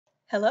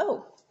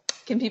Hello.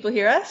 Can people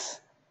hear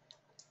us?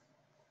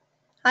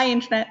 Hi,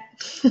 Internet.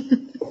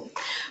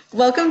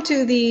 Welcome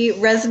to the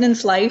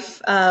Residence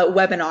Life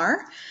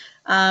webinar.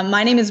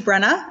 My name is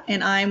Brenna,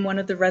 and I'm one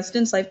of the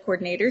Residence Life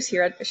coordinators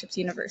here at Bishop's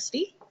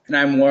University. And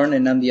I'm Warren,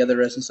 and I'm the other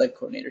Residence Life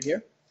coordinator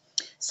here.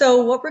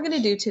 So what we're going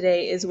to do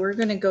today is we're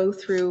going to go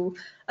through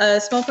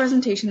a small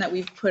presentation that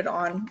we've put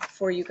on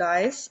for you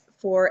guys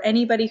for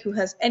anybody who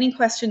has any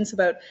questions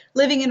about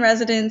living in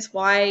residence,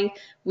 why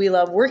we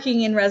love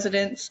working in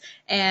residence,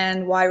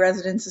 and why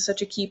residence is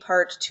such a key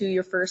part to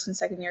your first and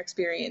second year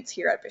experience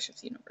here at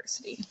Bishop's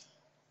University.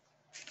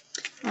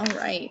 All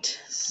right,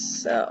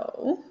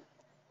 so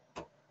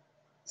let's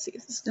see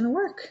if this is going to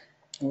work.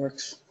 It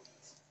works.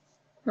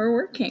 We're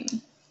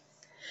working.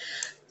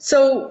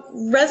 So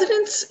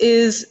residence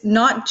is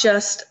not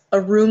just a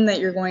room that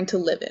you're going to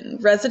live in.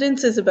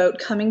 Residence is about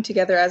coming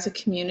together as a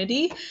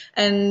community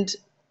and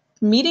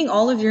meeting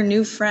all of your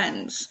new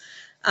friends.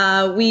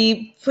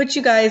 We put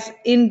you guys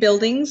in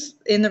buildings,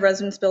 in the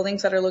residence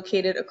buildings that are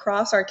located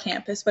across our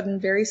campus, but in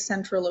very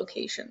central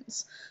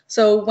locations.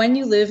 So when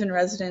you live in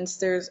residence,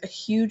 there's a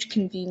huge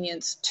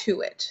convenience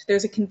to it.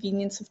 There's a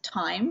convenience of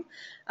time.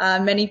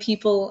 Many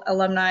people,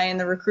 alumni and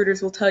the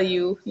recruiters will tell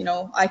you,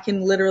 I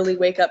can literally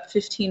wake up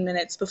 15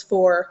 minutes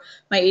before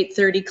my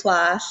 8:30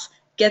 class,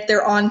 get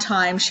there on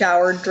time,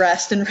 showered,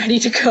 dressed, and ready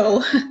to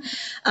go.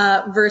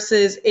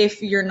 Versus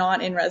if you're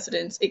not in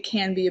residence, it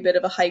can be a bit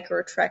of a hike or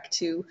a trek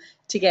to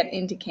get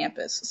into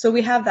campus. So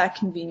we have that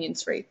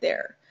convenience right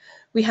there.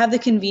 We have the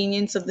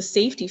convenience of the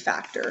safety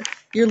factor.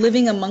 You're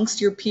living amongst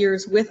your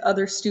peers with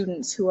other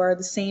students who are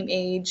the same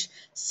age,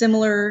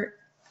 similar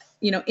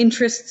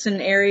interests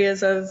and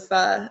areas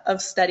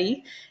of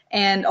study.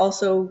 And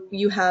also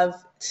you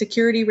have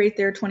security right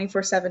there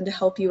 24/7 to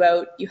help you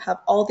out. You have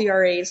all the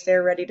RAs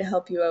there ready to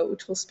help you out,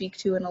 which we'll speak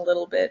to in a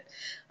little bit.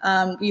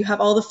 You have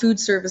all the food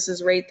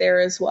services right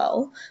there as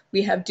well.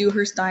 We have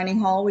Dewhurst Dining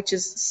Hall, which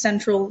is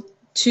central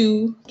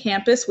to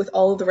campus with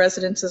all of the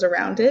residences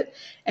around it.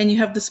 And you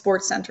have the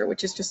sports center,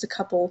 which is just a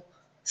couple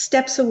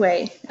steps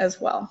away as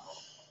well.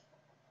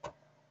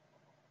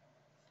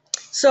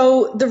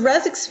 So the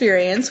res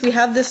experience, we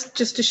have this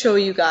just to show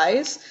you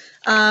guys.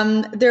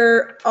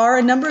 There are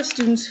a number of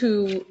students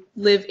who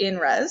live in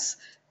res.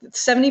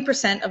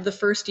 70% of the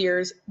first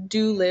years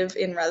do live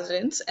in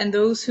residence, and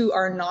those who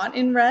are not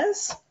in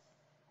res,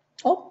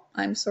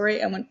 I'm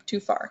sorry, I went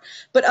too far.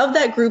 But of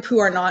that group who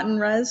are not in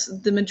res,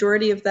 the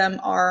majority of them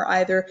are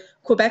either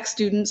Quebec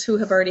students who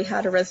have already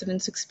had a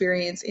residence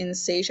experience in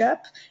CEGEP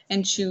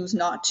and choose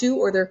not to,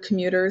 or they're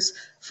commuters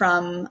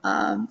from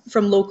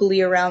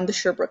locally around the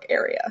Sherbrooke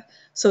area.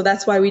 So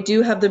that's why we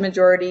do have the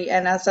majority,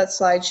 and as that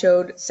slide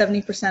showed,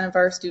 70% of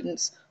our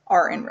students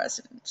are in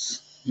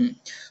residence.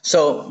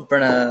 So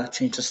Brenna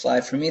changed the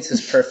slide for me. This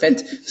is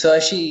perfect. So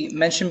as she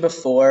mentioned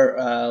before,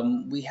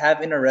 we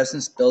have in our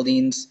residence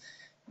buildings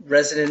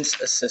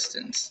residence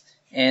assistants.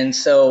 And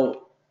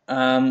so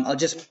I'll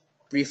just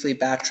briefly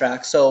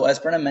backtrack. So as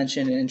Brenna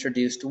mentioned and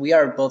introduced, we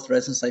are both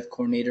residence life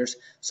coordinators.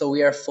 So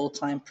we are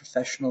full-time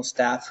professional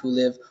staff who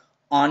live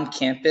on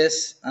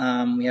campus.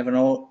 We have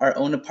our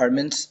own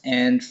apartments,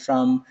 and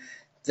from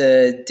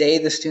the day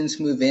the students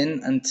move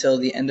in until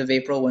the end of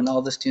April when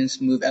all the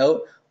students move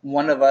out,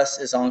 one of us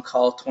is on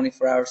call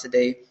 24 hours a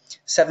day,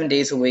 7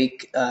 days a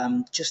week,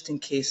 just in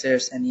case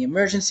there's any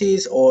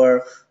emergencies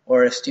or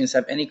if students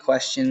have any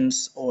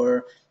questions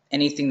or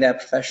anything that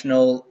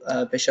professional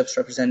Bishop's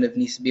representative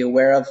needs to be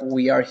aware of.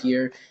 We are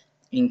here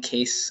in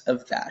case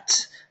of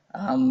that.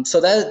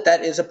 So that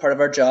is a part of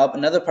our job.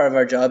 Another part of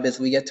our job is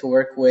we get to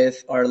work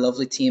with our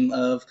lovely team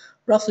of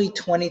roughly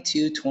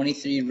 22,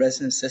 23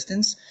 resident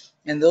assistants,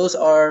 and those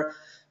are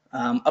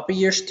upper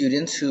year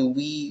students who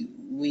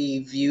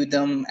we view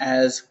them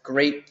as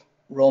great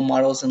role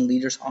models and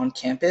leaders on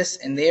campus,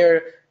 and they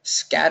are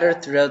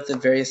scattered throughout the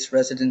various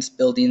residence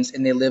buildings,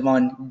 and they live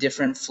on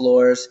different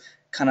floors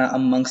kind of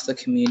amongst the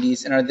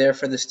communities and are there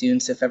for the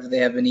students if ever they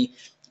have any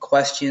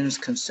questions,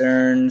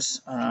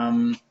 concerns.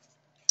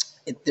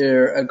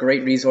 They're a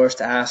great resource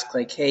to ask,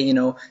 like, hey,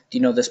 do you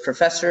know this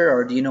professor,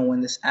 or do you know when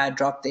this ad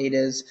drop date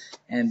is?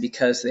 And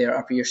because they are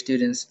upper year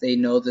students, they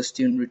know the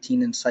student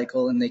routine and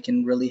cycle, and they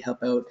can really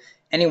help out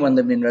anyone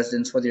living in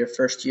residence, whether you're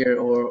first year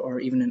or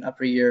even an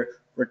upper year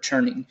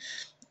returning.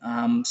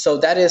 So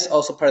that is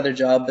also part of their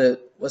job.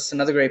 But what's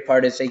another great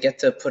part is they get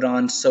to put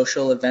on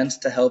social events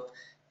to help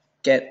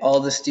get all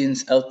the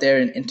students out there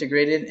and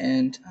integrated.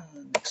 And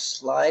next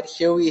slide,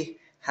 here we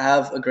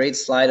have a great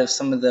slide of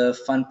some of the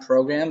fun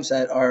programs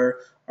that our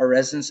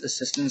residence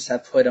assistants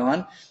have put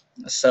on.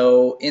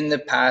 So in the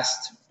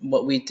past,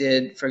 what we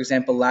did, for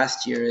example,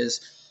 last year is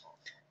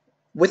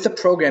with the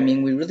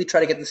programming, we really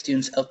try to get the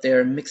students out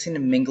there mixing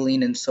and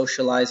mingling and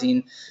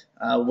socializing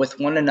with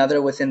one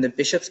another within the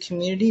Bishop's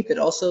community, but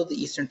also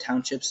the Eastern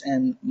Townships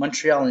and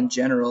Montreal in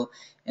general.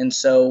 And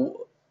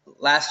so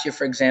last year,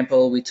 for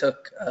example, we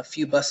took a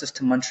few buses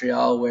to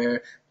Montreal where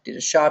we did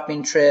a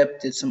shopping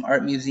trip, did some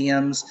art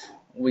museums.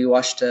 We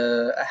watched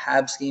a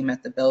Habs game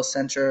at the Bell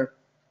Center.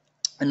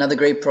 Another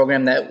great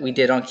program that we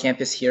did on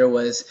campus here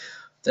was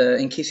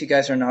In case you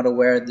guys are not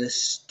aware, the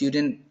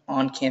student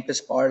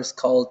on-campus bar is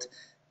called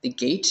the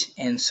Gate.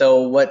 And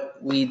so what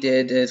we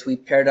did is we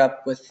paired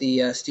up with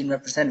the Student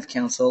Representative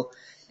Council,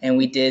 and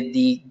we did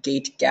the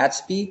Gate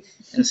Gatsby.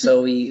 And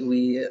so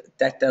we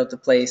decked out the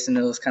place, and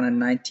it was kind of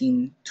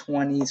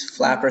 1920s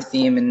flapper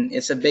theme, and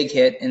it's a big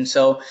hit. And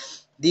so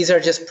these are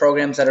just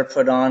programs that are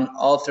put on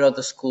all throughout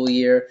the school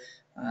year,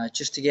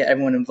 just to get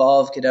everyone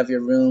involved, get out of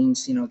your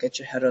rooms, get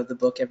your head out of the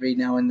book every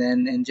now and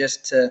then, and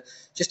just to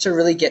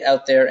really get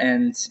out there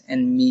and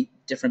meet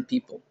different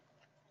people.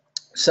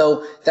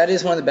 So that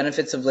is one of the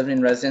benefits of living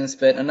in residence.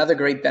 But another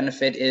great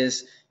benefit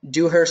is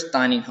Dewhurst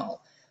Dining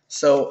Hall.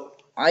 So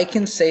I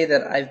can say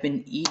that I've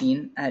been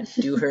eating at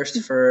Dewhurst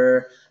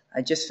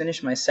I just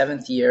finished my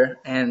 7th year,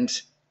 and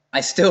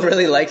I still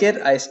really like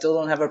it. I still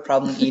don't have a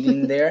problem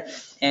eating there.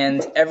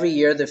 And every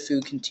year the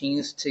food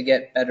continues to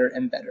get better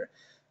and better.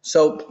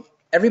 So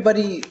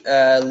everybody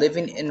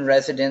living in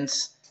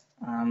residence,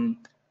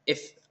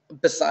 if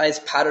besides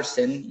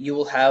Patterson, you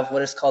will have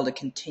what is called a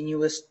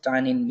continuous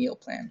dining meal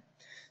plan.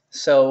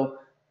 So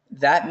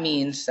that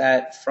means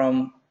that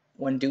from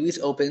when Dewey's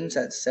opens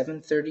at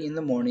 7:30 in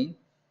the morning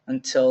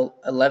until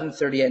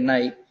 11:30 at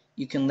night,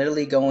 you can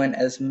literally go in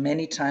as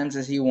many times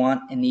as you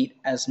want and eat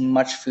as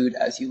much food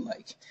as you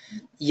like.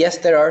 Yes,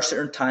 there are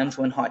certain times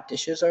when hot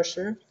dishes are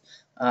served,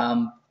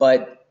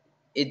 but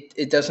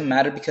it doesn't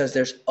matter because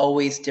there's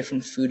always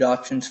different food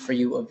options for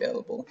you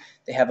available.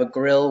 They have a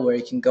grill where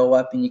you can go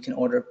up and you can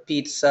order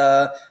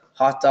pizza,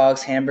 hot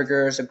dogs,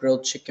 hamburgers, a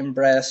grilled chicken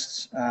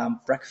breast,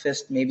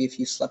 breakfast, maybe if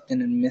you slept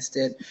in and missed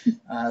it.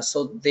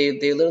 So they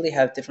literally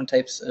have different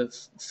types of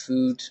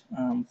food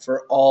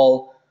for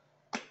all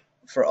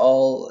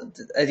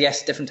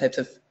different types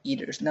of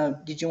eaters. Now,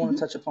 did you want to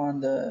touch upon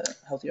the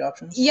healthier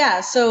options?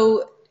 Yeah,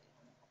 so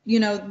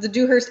the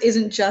Dewhurst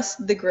isn't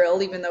just the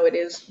grill, even though it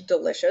is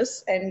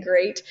delicious and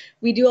great.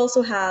 We do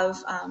also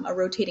have a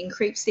rotating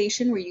crepe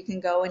station where you can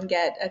go and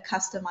get a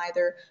custom,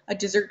 either a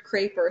dessert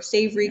crepe or a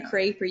savory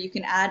crepe, or you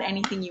can add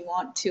anything you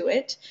want to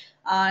it.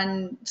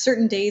 On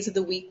certain days of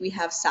the week, we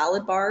have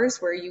salad bars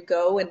where you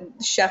go and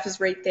the chef is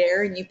right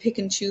there and you pick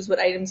and choose what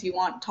items you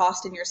want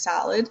tossed in your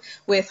salad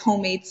with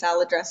homemade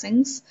salad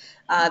dressings.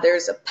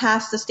 There's a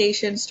pasta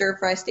station, stir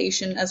fry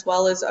station, as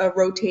well as a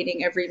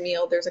rotating every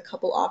meal. There's a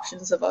couple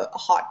options of a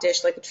hot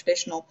dish like a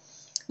traditional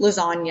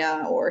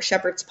lasagna or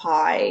shepherd's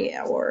pie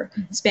or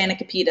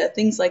spanakopita,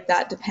 things like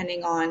that,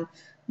 depending on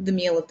the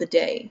meal of the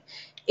day.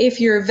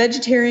 If you're a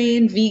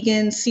vegetarian,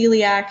 vegan,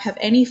 celiac, have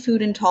any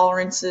food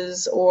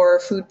intolerances or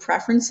food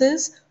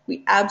preferences,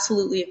 we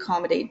absolutely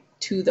accommodate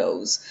to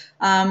those.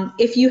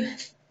 If you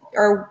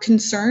are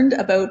concerned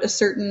about a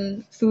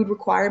certain food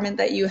requirement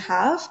that you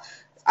have,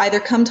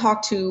 either come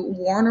talk to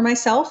Warren or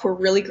myself. We're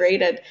really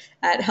great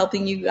at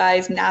helping you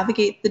guys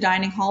navigate the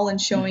dining hall and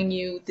showing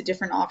you the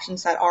different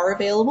options that are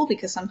available,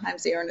 because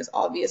sometimes they aren't as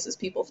obvious as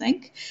people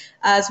think,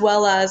 as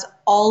well as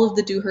all of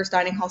the Dewhurst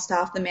Dining Hall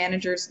staff. The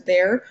managers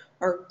there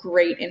are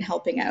great in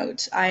helping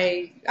out.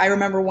 I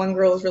remember one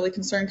girl was really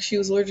concerned because she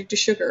was allergic to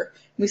sugar.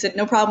 We said,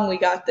 no problem, we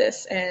got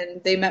this.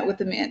 And they met with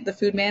the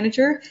food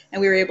manager, and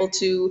we were able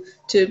to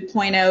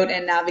point out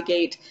and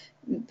navigate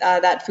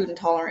that food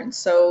intolerance.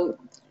 So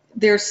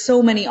there's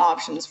so many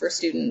options for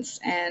students,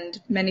 and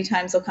many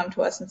times they'll come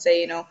to us and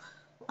say,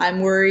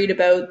 I'm worried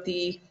about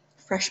the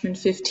freshman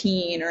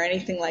 15 or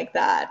anything like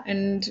that.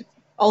 And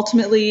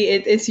ultimately,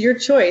 it's your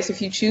choice.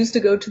 If you choose to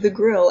go to the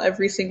grill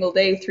every single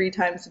day, 3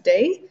 times a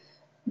day,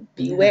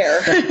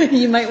 beware.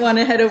 You might want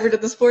to head over to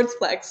the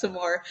Sportsplex some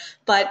more.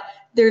 But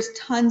there's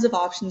tons of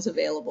options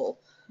available.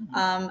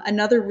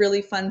 Another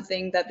really fun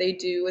thing that they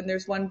do, and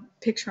there's one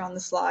picture on the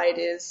slide,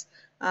 is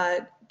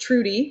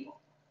Trudy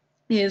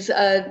is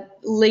a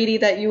lady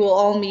that you will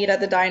all meet at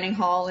the dining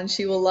hall, and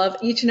she will love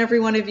each and every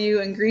one of you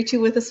and greet you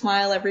with a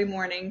smile every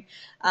morning.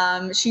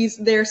 She's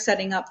there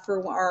setting up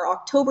for our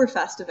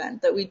Oktoberfest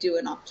event that we do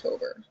in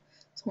October.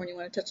 So, Warren, you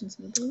want to touch on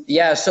some of those?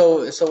 Yeah,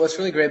 so what's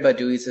really great about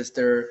Dewey's is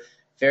they're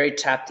very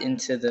tapped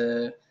into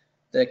the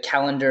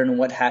calendar and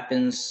what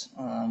happens,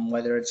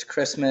 whether it's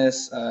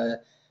Christmas,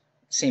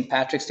 St.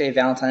 Patrick's Day,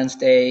 Valentine's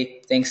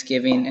Day,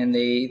 Thanksgiving, and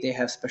they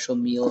have special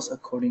meals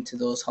according to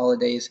those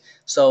holidays.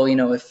 So,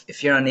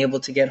 if you're unable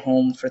to get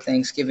home for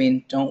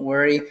Thanksgiving, don't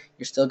worry.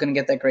 You're still going to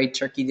get that great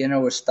turkey dinner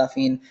with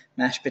stuffing,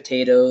 mashed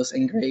potatoes,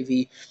 and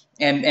gravy.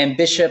 And and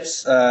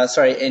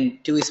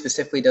Dewey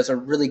specifically does a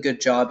really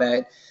good job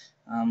at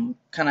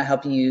kind of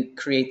helping you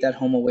create that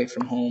home away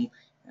from home,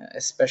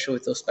 especially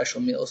with those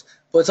special meals.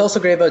 But what's also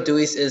great about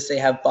Dewey's is they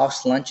have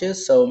boxed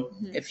lunches. So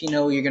if you're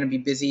going to be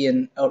busy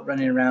and out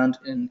running around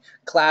in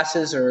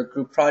classes or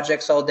group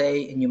projects all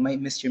day and you might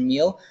miss your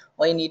meal,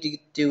 all you need to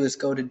do is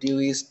go to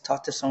Dewey's,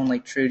 talk to someone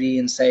like Trudy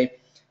and say,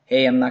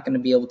 hey, I'm not going to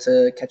be able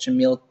to catch a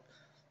meal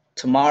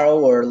tomorrow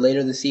or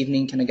later this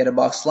evening. Can I get a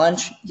boxed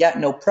lunch? Yeah,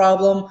 no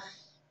problem.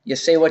 You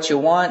say what you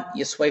want,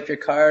 you swipe your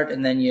card,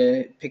 and then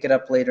you pick it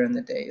up later in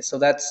the day. So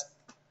that's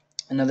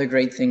another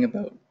great thing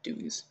about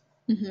Dewey's.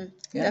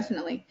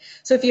 Definitely.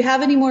 So if you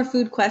have any more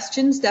food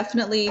questions,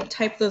 definitely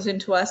type those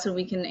into us and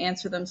we can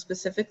answer them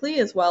specifically,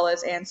 as well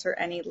as answer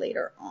any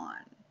later on.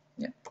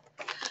 Yeah.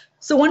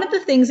 So one of the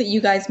things that you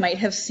guys might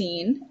have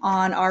seen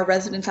on our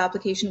residence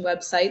application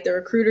website, the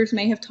recruiters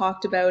may have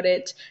talked about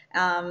it,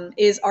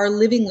 is our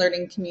living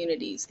learning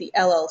communities, the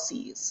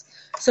LLCs.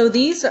 So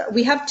these,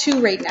 we have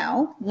two right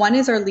now. One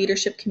is our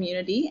leadership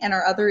community and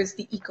our other is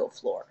the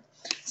EcoFloor.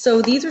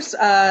 So these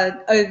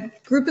are a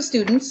group of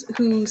students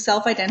who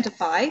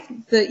self-identify.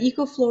 The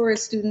EcoFloor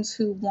is students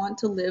who want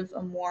to live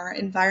a more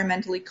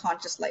environmentally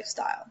conscious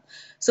lifestyle.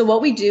 So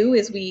what we do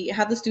is we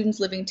have the students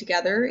living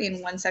together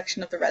in one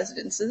section of the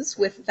residences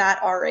with that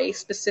RA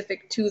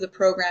specific to the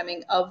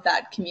programming of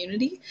that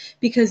community,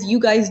 because you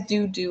guys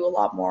do a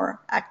lot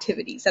more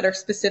activities that are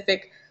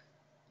specific,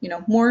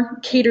 more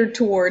catered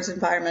towards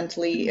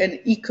environmentally and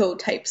eco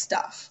type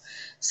stuff.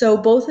 So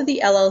both of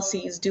the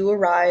LLCs do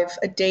arrive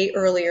a day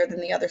earlier than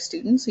the other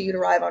students. So you'd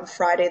arrive on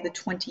Friday the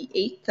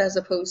 28th as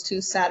opposed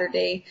to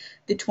Saturday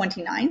the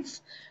 29th,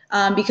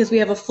 because we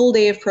have a full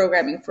day of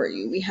programming for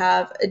you. We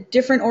have a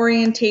different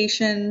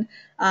orientation.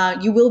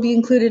 You will be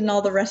included in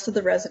all the rest of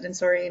the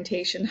residence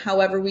orientation.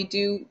 However, we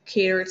do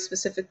cater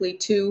specifically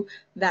to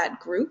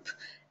that group.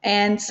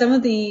 And some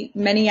of the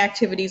many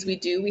activities we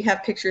do, we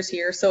have pictures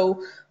here.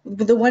 So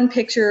the one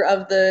picture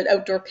of the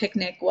outdoor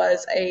picnic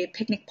was a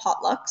picnic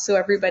potluck. So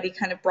everybody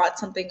kind of brought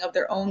something of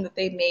their own that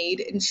they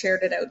made and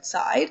shared it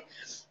outside.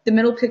 The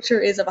middle picture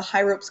is of a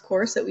high ropes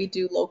course that we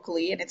do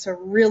locally, and it's a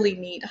really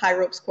neat high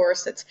ropes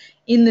course that's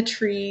in the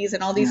trees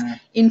and all these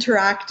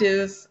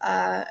interactive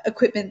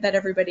equipment that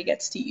everybody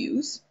gets to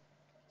use.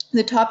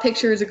 The top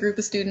picture is a group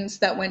of students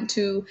that went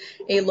to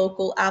a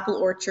local apple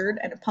orchard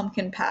and a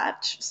pumpkin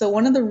patch. So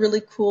one of the really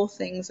cool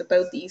things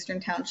about the Eastern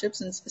Townships,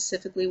 and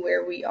specifically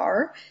where we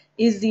are,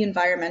 is the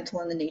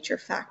environmental and the nature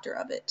factor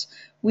of it.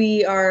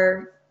 We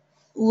are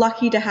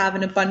lucky to have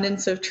an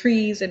abundance of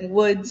trees and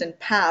woods and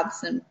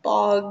paths and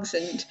bogs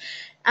and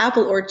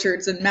apple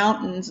orchards and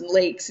mountains and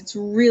lakes. It's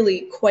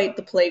really quite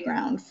the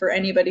playground for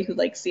anybody who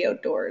likes the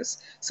outdoors.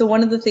 So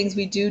one of the things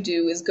we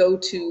do is go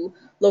to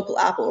local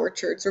apple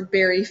orchards or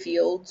berry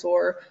fields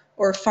or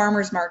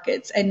farmers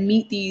markets and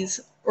meet these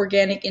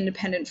organic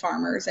independent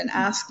farmers and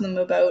ask them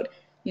about,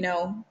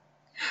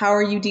 how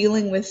are you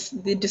dealing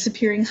with the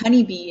disappearing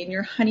honeybee in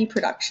your honey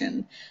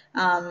production?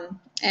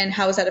 And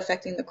how is that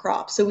affecting the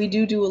crop? So we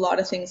do a lot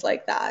of things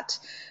like that.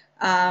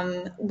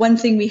 One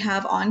thing we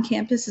have on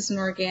campus is an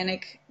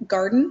organic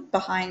garden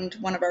behind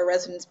one of our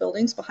residence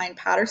buildings, behind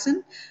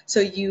Patterson. So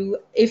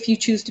if you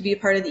choose to be a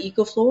part of the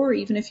EcoFloor, or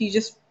even if you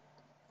just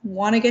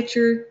want to get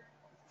your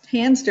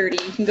hands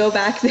dirty, you can go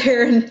back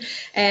there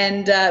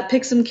and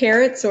pick some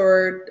carrots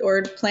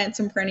or plant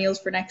some perennials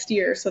for next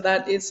year. So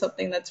that is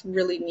something that's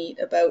really neat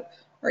about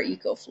our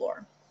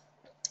EcoFloor.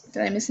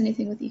 Did I miss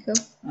anything with Eco?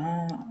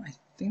 I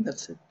think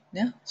that's it.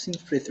 Yeah, seems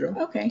pretty thorough.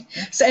 Okay.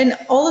 Yeah. So, and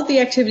all of the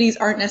activities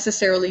aren't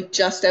necessarily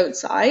just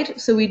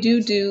outside. So we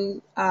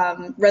do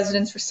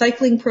residence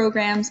recycling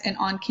programs and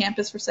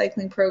on-campus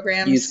recycling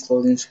programs. Youth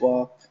clothing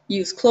swap.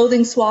 Youth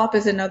clothing swap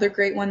is another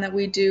great one that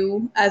we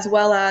do, as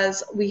well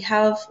as we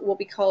have what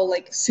we call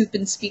like soup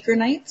and speaker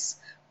nights,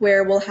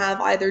 where we'll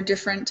have either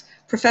different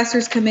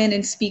professors come in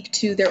and speak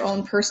to their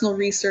own personal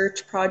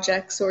research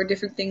projects or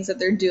different things that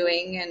they're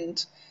doing,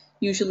 and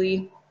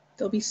usually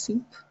there'll be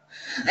soup.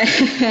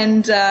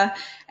 And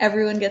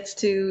everyone gets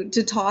to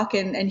talk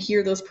and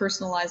hear those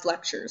personalized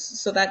lectures.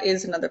 So that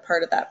is another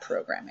part of that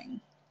programming.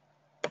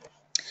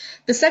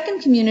 The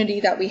second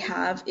community that we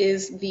have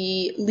is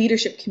the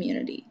leadership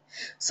community.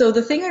 So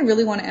the thing I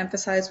really want to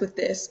emphasize with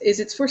this is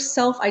it's for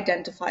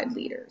self-identified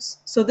leaders.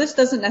 So this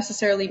doesn't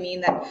necessarily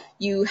mean that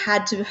you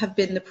had to have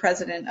been the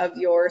president of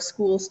your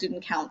school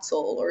student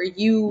council or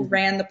you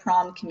ran the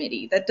prom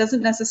committee. That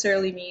doesn't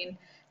necessarily mean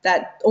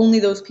that only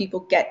those people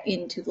get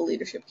into the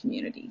leadership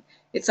community.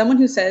 It's someone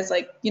who says,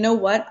 like, you know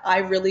what, I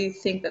really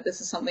think that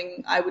this is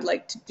something I would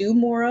like to do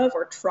more of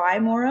or try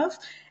more of,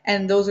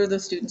 and those are the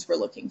students we're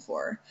looking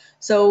for.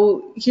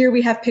 So here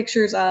we have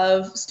pictures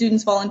of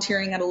students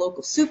volunteering at a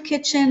local soup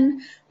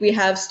kitchen. We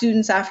have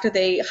students after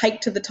they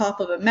hike to the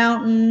top of a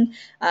mountain.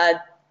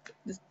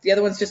 The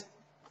other one's just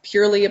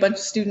purely a bunch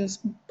of students.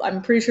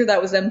 I'm pretty sure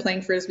that was them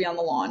playing frisbee on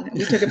the lawn.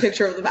 We took a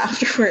picture of them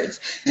afterwards,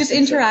 just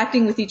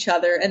interacting with each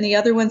other. And the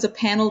other one's a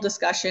panel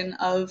discussion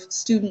of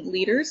student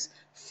leaders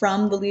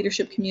from the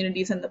leadership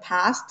communities in the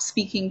past,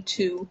 speaking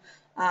to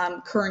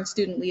current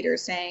student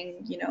leaders,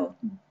 saying,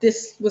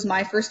 this was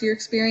my first year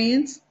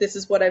experience, this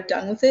is what I've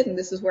done with it, and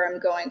this is where I'm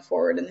going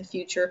forward in the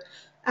future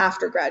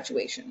after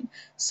graduation.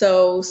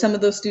 So some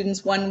of those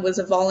students, one was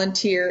a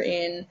volunteer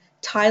in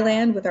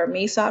Thailand with our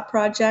MESOT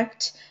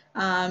project.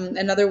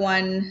 Another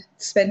one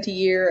spent a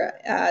year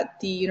at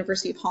the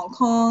University of Hong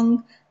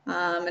Kong.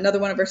 Another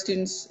one of our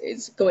students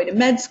is going to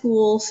med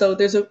school. So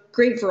there's a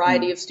great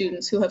variety of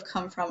students who have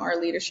come from our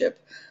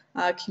leadership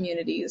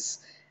communities.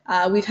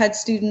 We've had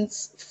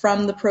students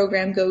from the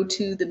program go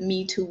to the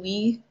Me to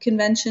We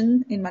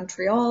convention in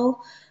Montreal,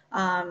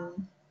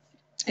 and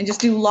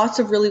just do lots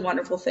of really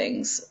wonderful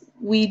things.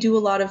 We do a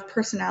lot of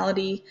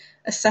personality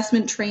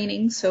assessment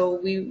training. So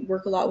we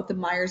work a lot with the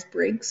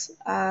Myers-Briggs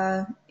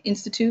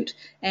Institute,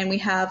 and we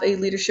have a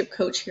leadership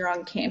coach here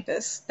on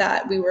campus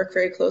that we work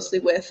very closely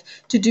with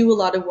to do a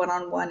lot of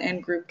one-on-one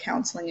and group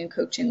counseling and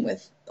coaching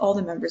with all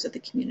the members of the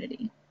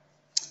community.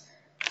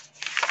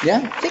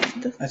 Yeah, I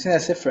think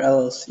that's it for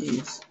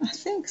LLCs. I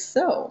think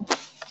so.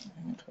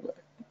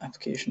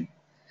 Application.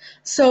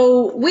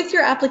 So with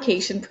your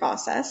application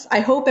process,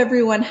 I hope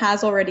everyone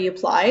has already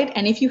applied.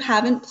 And if you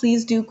haven't,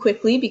 please do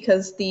quickly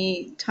because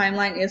the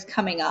timeline is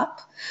coming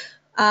up.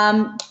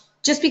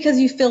 Just because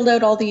you filled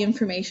out all the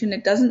information,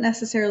 it doesn't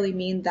necessarily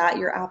mean that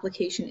your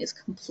application is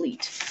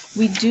complete.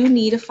 We do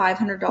need a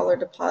 $500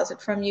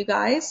 deposit from you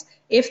guys.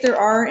 If there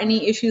are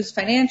any issues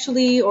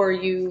financially or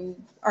you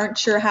aren't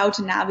sure how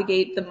to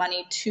navigate the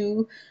money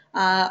to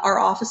our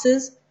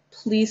offices,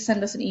 please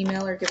send us an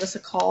email or give us a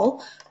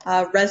call.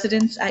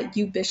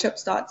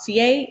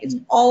 residents@ubishops.ca. It's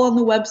all on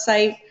the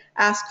website.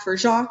 Ask for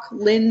Jacques,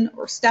 Lynn,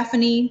 or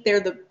Stephanie. They're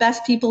the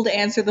best people to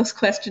answer those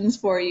questions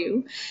for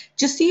you.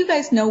 Just so you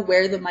guys know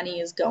where the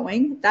money is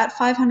going, that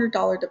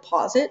 $500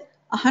 deposit,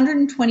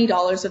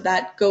 $120 of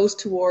that goes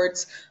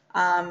towards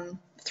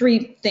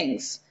three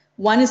things.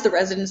 One is the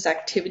residence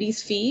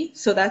activities fee.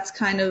 So that's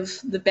kind of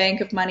the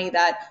bank of money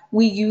that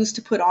we use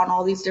to put on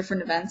all these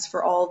different events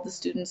for all of the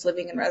students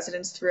living in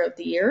residence throughout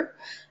the year.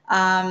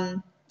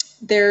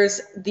 There's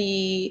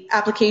the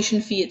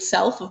application fee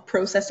itself of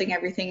processing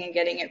everything and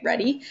getting it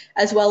ready,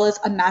 as well as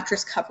a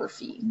mattress cover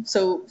fee.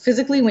 So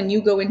physically, when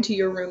you go into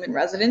your room in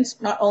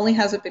residence, not only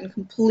has it been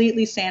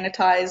completely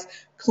sanitized,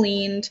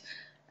 cleaned,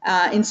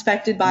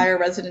 inspected by our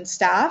resident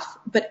staff,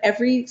 but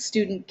every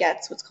student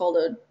gets what's called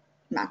a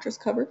mattress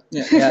cover,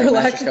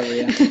 mattress cover,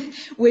 yeah.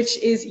 which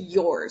is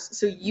yours.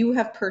 So you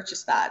have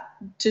purchased that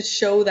to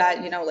show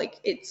that, like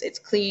it's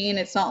clean.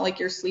 It's not like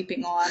you're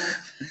sleeping on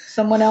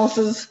someone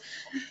else's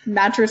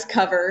mattress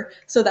cover.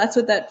 So that's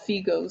what that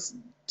fee goes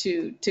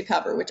to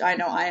cover, which I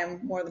know I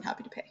am more than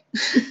happy to pay.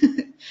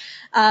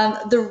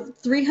 The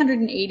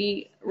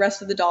 $380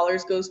 rest of the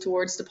dollars goes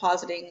towards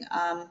depositing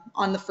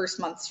on the first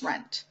month's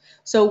rent.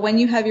 So when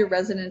you have your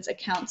residence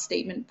account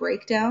statement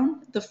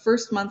breakdown, the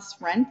first month's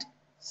rent,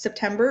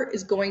 September,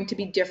 is going to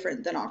be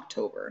different than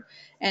October.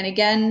 And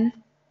again,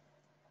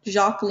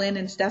 Jacques, Lynn,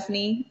 and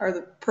Stephanie are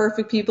the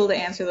perfect people to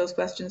answer those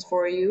questions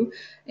for you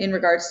in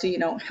regards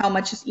to, how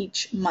much is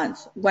each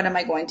month? What am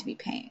I going to be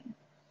paying?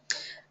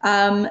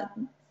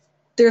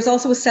 There's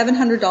also a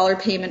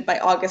 $700 payment by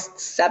August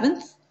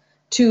 7th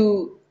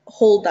to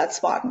hold that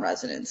spot in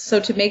residence. So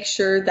to make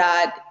sure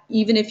that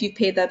even if you've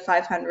paid that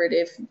 $500,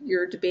 if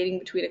you're debating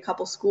between a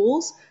couple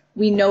schools,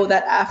 we know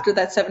that after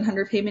that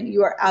 $700 payment,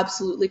 you are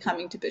absolutely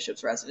coming to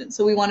Bishop's residence.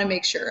 So we want to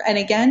make sure. And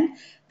again,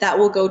 that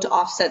will go to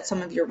offset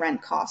some of your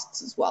rent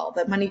costs as well.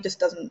 That money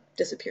just doesn't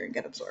disappear and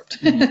get absorbed.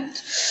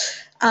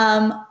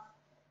 Mm-hmm.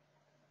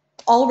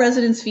 All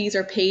residence fees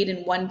are paid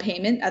in one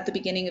payment at the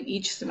beginning of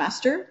each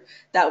semester.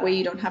 That way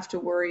you don't have to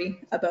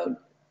worry about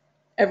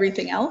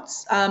everything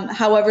else.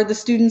 However, the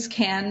students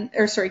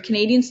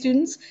Canadian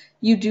students,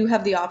 you do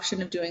have the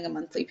option of doing a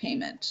monthly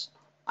payment.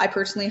 I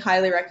personally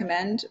highly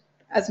recommend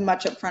as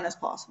much upfront as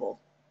possible.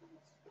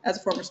 As a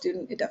former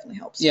student, it definitely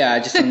helps. Yeah, I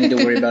just don't need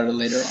to worry about it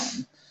later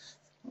on.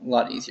 A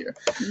lot easier.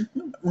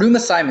 Mm-hmm. Room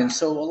assignments.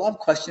 So a lot of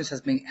questions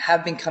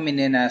have been coming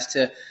in as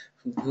to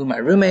who are my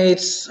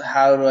roommates,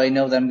 how do I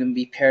know that I'm going to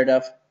be paired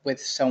up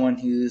with someone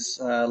who's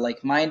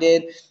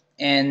like-minded.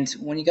 And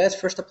when you guys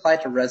first apply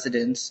to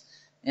residence,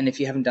 and if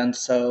you haven't done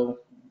so,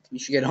 you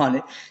should get on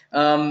it.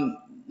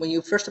 When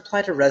you first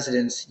applied to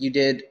residence, you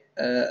did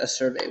a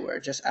survey where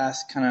it just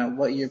asked kind of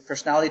what your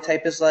personality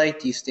type is like.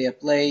 Do you stay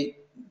up late?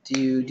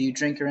 Do you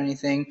drink or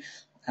anything?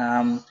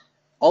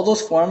 All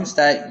those forms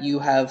that you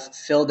have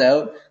filled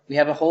out, we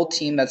have a whole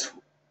team that's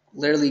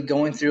literally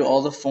going through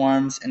all the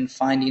forms and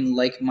finding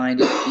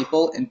like-minded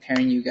people and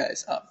pairing you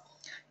guys up.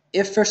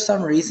 If for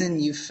some reason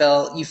you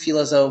feel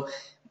as though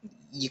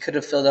you could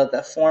have filled out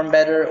that form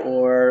better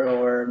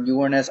or you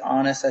weren't as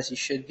honest as you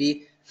should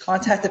be,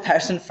 contact the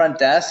Patterson front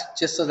desk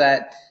just so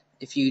that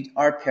if you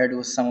are paired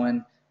with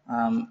someone,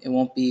 it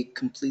won't be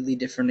completely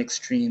different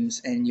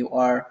extremes and you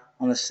are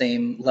on the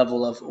same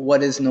level of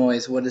what is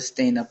noise, what is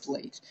staying up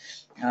late.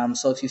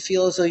 So if you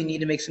feel as though you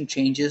need to make some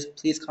changes,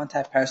 please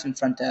contact Patterson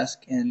front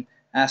desk and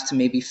ask to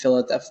maybe fill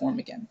out that form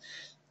again.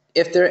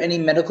 If there are any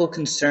medical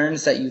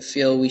concerns that you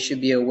feel we should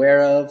be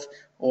aware of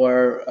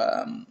or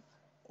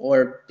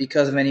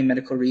because of any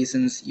medical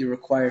reasons you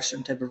require a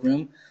certain type of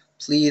room,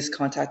 please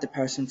contact the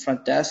Patterson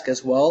front desk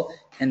as well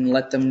and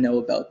let them know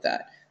about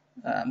that.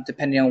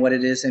 Depending on what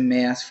it is, they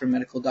may ask for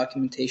medical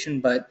documentation,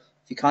 but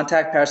if you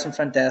contact Patterson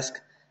front desk,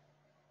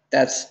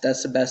 that's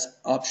the best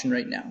option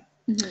right now.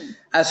 Mm-hmm.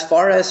 As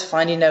far as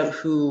finding out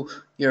who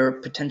your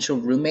potential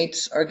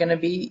roommates are going to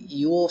be,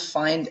 you will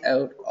find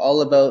out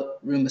all about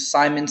room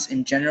assignments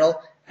in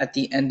general at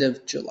the end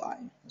of July.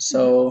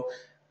 So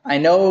I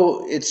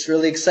know it's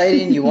really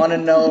exciting. You want to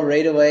know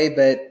right away,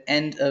 but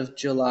end of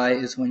July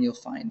is when you'll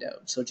find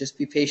out. So just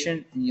be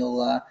patient and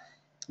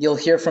you'll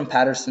hear from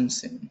Patterson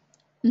soon.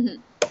 Mm-hmm.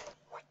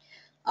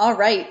 All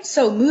right,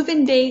 so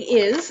move-in day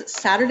is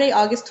Saturday,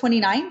 August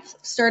 29th,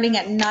 starting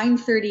at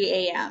 9:30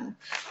 a.m.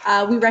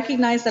 We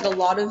recognize that a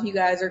lot of you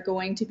guys are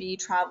going to be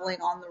traveling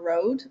on the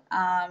road.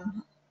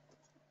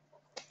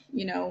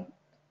 You know,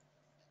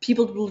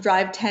 people will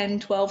drive 10,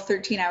 12,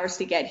 13 hours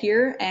to get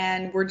here,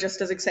 and we're just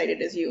as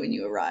excited as you when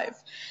you arrive.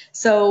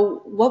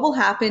 So what will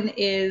happen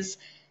is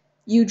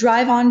you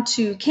drive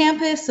onto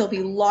campus, there'll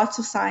be lots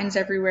of signs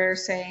everywhere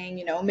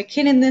saying,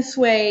 McKinnon this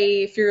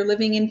way. If you're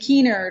living in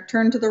Keener,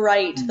 turn to the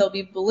right. There'll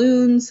be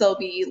balloons. There'll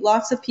be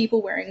lots of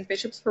people wearing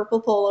Bishop's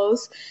Purple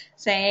polos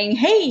saying,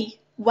 hey,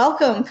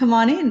 welcome, come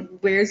on in.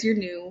 Where do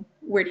you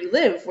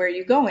live? Where are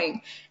you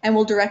going? And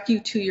we'll direct you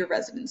to your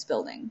residence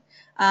building.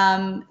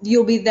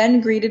 You'll be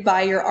then greeted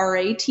by your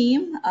RA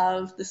team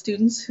of the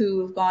students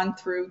who have gone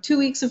through 2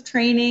 weeks of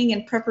training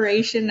and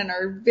preparation and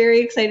are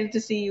very excited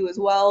to see you as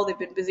well. They've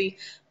been busy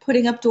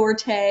putting up door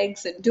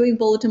tags and doing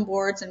bulletin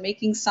boards and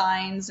making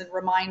signs and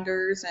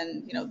reminders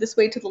and, this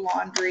way to the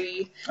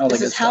laundry.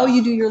 This is how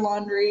you do your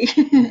laundry,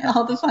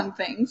 all the fun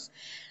things.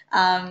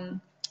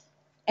 And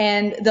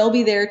they'll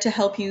be there to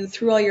help you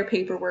through all your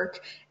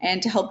paperwork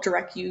and to help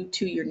direct you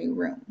to your new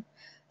room.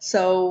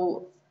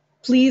 So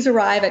please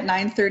arrive at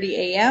 9:30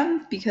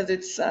 a.m. because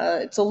it's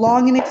a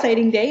long and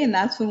exciting day, and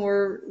that's when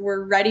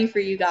we're ready for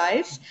you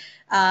guys.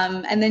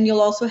 And then you'll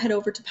also head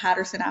over to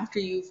Patterson after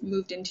you've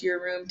moved into your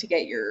room to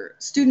get your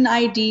student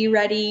ID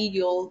ready.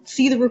 You'll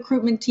see the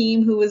recruitment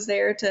team who was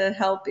there to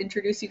help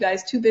introduce you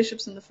guys to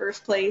Bishops in the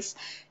first place.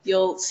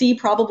 You'll see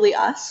probably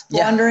us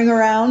wandering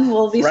around.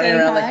 We'll be running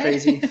saying around hi. like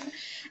crazy.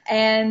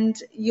 And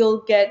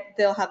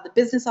they'll have the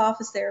business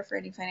office there for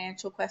any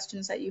financial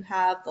questions that you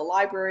have. The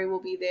library will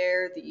be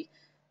there, the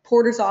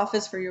porter's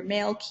office for your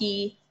mail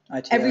key,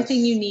 ITS.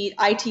 Everything you need,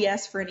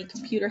 ITS for any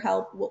computer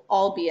help will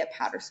all be at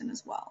Patterson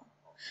as well.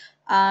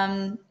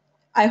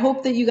 I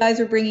hope that you guys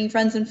are bringing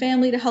friends and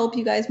family to help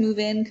you guys move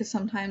in because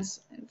sometimes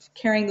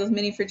carrying those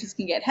mini fridges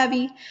can get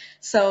heavy.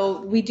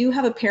 So we do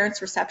have a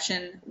parents'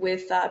 reception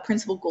with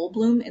Principal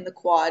Goldblum in the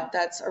quad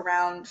that's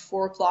around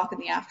 4 o'clock in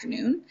the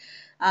afternoon,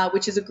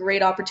 which is a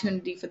great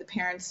opportunity for the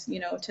parents,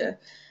 to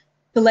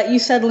let you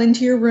settle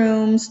into your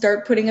room,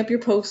 start putting up your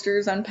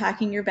posters,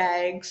 unpacking your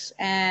bags,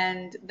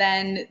 and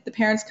then the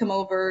parents come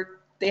over.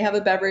 They have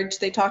a beverage,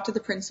 they talk to the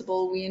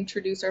principal, we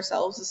introduce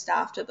ourselves as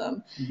staff to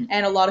them,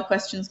 and a lot of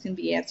questions can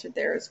be answered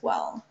there as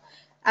well.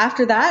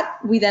 After that,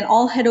 we then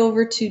all head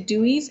over to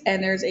Dewey's,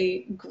 and there's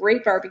a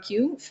great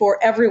barbecue for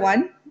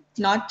everyone,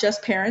 not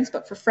just parents,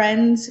 but for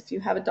friends. If you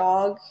have a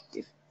dog,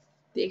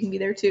 they can be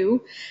there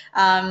too.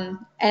 And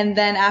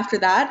then after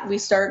that, we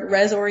start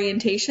res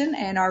orientation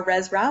and our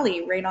res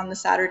rally right on the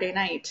Saturday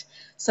night.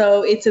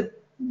 So it's a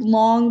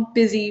long,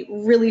 busy,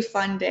 really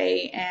fun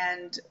day,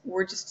 and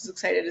we're just as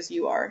excited as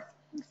you are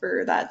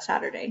for that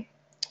Saturday.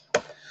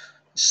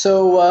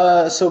 So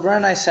Brenna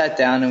and I sat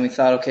down and we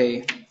thought,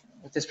 okay,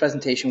 with this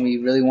presentation, we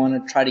really want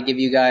to try to give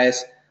you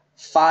guys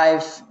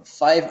five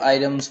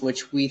items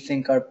which we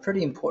think are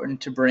pretty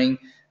important to bring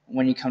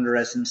when you come to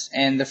residence.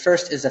 And the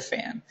first is a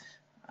fan.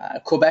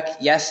 Quebec,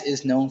 yes,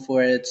 is known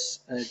for its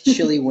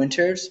chilly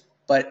winters,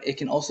 but it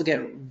can also get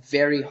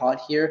very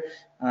hot here,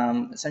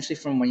 essentially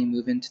from when you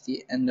move into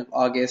the end of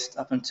August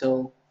up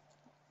until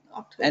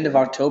end of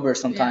October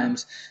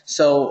sometimes. Yeah.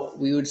 So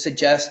we would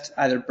suggest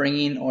either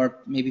bringing or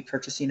maybe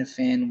purchasing a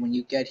fan when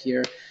you get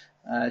here,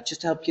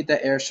 just to help keep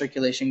that air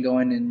circulation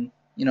going. And,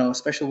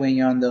 especially when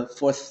you're on the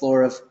 4th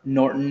floor of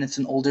Norton, it's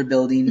an older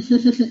building,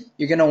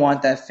 you're going to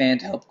want that fan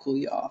to help cool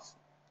you off.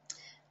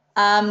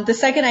 The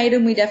second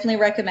item we definitely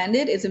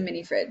recommended is a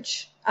mini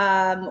fridge.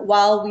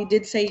 While we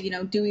did say,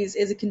 Dewey's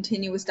is a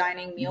continuous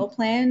dining meal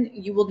plan,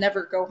 you will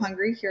never go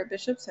hungry here at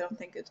Bishop's. I don't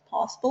think it's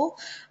possible.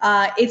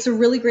 It's a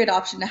really great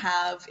option to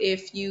have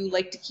if you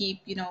like to keep,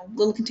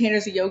 little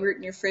containers of yogurt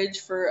in your fridge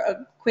for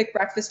a quick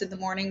breakfast in the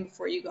morning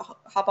before you go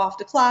hop off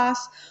to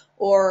class,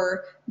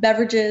 or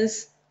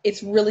beverages.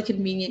 It's really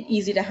convenient,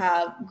 easy to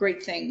have,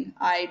 great thing.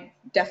 I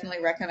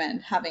definitely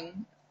recommend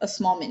having a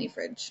small mini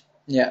fridge.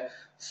 Yeah.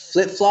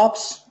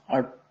 Flip-flops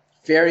are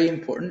very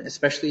important,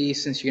 especially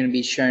since you're going to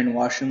be sharing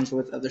washrooms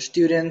with other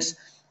students.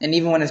 And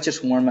even when it's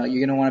just warm out,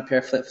 you're going to want a pair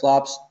of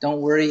flip-flops.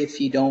 Don't worry if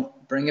you don't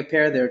bring a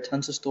pair. There are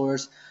tons of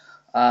stores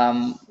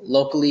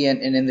locally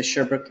and in the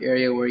Sherbrooke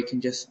area where you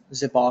can just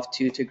zip off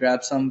to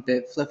grab some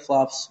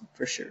flip-flops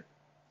for sure.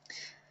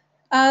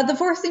 The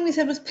fourth thing we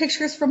said was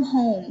pictures from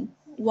home.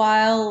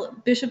 While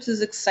Bishop's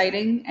is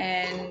exciting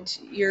and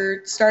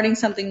you're starting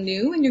something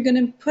new and you're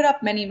going to put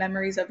up many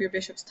memories of your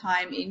Bishop's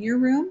time in your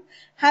room,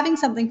 having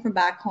something from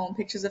back home,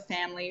 pictures of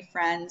family,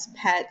 friends,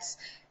 pets,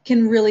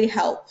 can really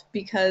help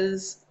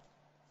because,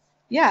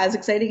 as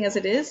exciting as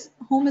it is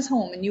home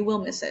and you will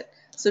miss it.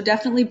 So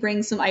definitely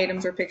bring some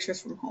items or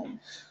pictures from home.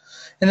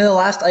 And then the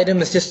last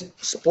item is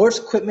just sports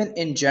equipment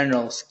in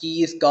general,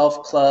 skis,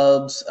 golf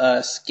clubs,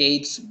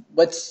 skates.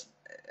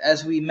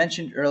 As we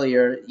mentioned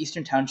earlier,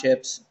 Eastern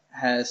Townships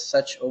has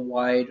such a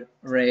wide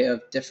array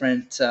of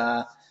different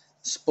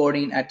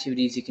sporting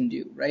activities you can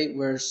do, right?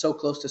 We're so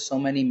close to so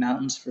many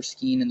mountains for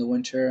skiing in the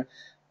winter.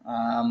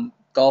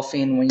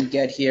 Golfing, when you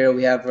get here,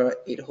 we have a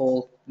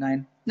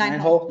 9 Nine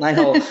hole. Nine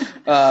hole.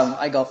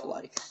 I golf a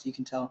lot, you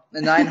can tell.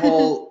 The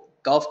 9-hole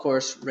golf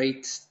course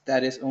rates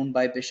that is owned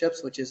by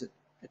Bishops, which is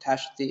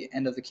attached to the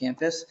end of the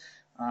campus.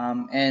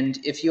 And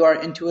if you are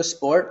into a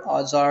sport,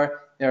 odds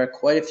are there are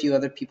quite a few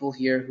other people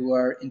here who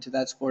are into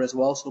that sport as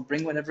well. So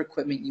bring whatever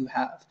equipment you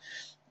have.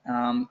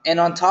 And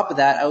on top of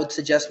that, I would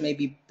suggest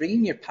maybe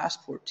bringing your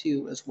passport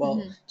too as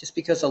well, just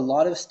because a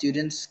lot of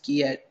students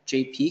ski at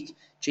Jay Peak.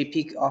 Jay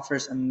Peak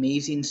offers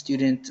amazing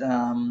student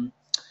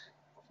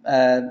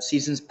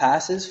seasons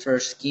passes for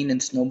skiing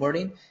and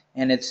snowboarding,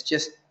 and it's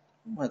just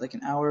like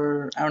an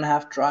hour and a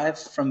half drive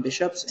from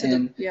Bishops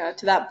to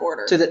that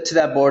border. To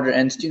that border,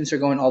 and students are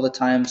going all the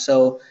time.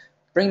 So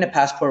bringing a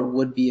passport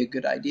would be a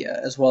good idea,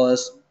 as well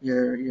as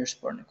your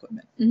sporting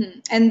equipment.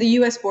 And the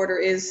U.S. border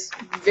is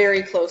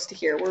very close to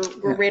here.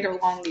 We're right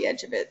along the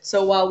edge of it.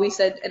 So while we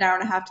said an hour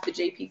and a half to the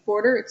Jay Peak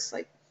border, it's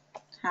like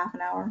half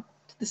an hour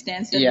to the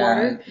Stansted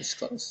border. Yeah, it's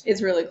close.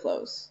 It's really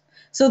close.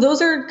 So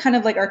those are kind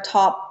of like our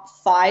top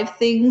 5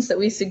 things that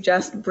we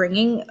suggest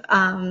bringing.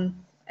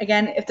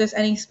 Again, if there's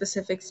any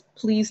specifics,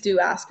 please do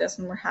ask us,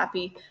 and we're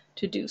happy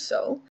to do so.